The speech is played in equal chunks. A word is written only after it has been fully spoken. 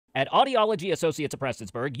At Audiology Associates of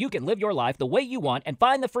Prestonsburg, you can live your life the way you want and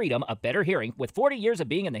find the freedom of better hearing. With 40 years of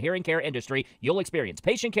being in the hearing care industry, you'll experience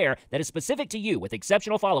patient care that is specific to you with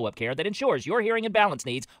exceptional follow-up care that ensures your hearing and balance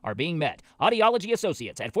needs are being met. Audiology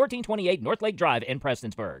Associates at 1428 North Lake Drive in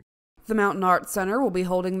Prestonsburg. The Mountain Arts Center will be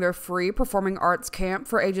holding their free performing arts camp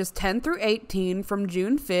for ages 10 through 18 from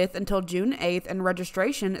June 5th until June 8th, and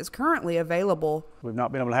registration is currently available. We've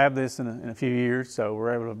not been able to have this in a few years, so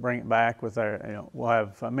we're able to bring it back with our, we'll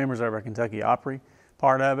have members of our Kentucky Opry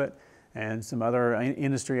part of it, and some other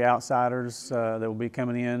industry outsiders that will be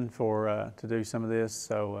coming in to do some of this.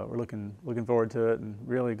 So we're looking forward to it, and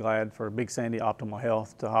really glad for Big Sandy Optimal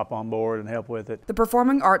Health to hop on board and help with it. The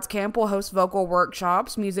Performing Arts Camp will host vocal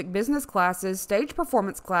workshops, music business classes, stage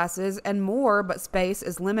performance classes, and more, but space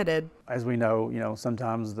is limited. As we know,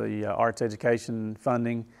 sometimes the arts education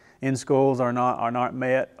funding in schools are not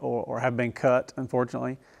met or have been cut,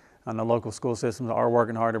 unfortunately. And the local school systems are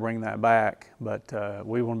working hard to bring that back, but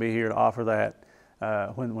we want to be here to offer that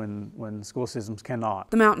when school systems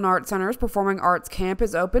cannot. The Mountain Arts Center's Performing Arts Camp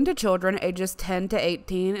is open to children ages 10 to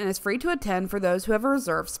 18 and is free to attend for those who have a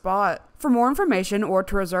reserved spot. For more information or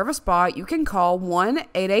to reserve a spot, you can call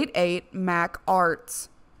 1-888-MAC-ARTS.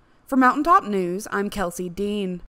 For Mountaintop News, I'm Kelsey Dean.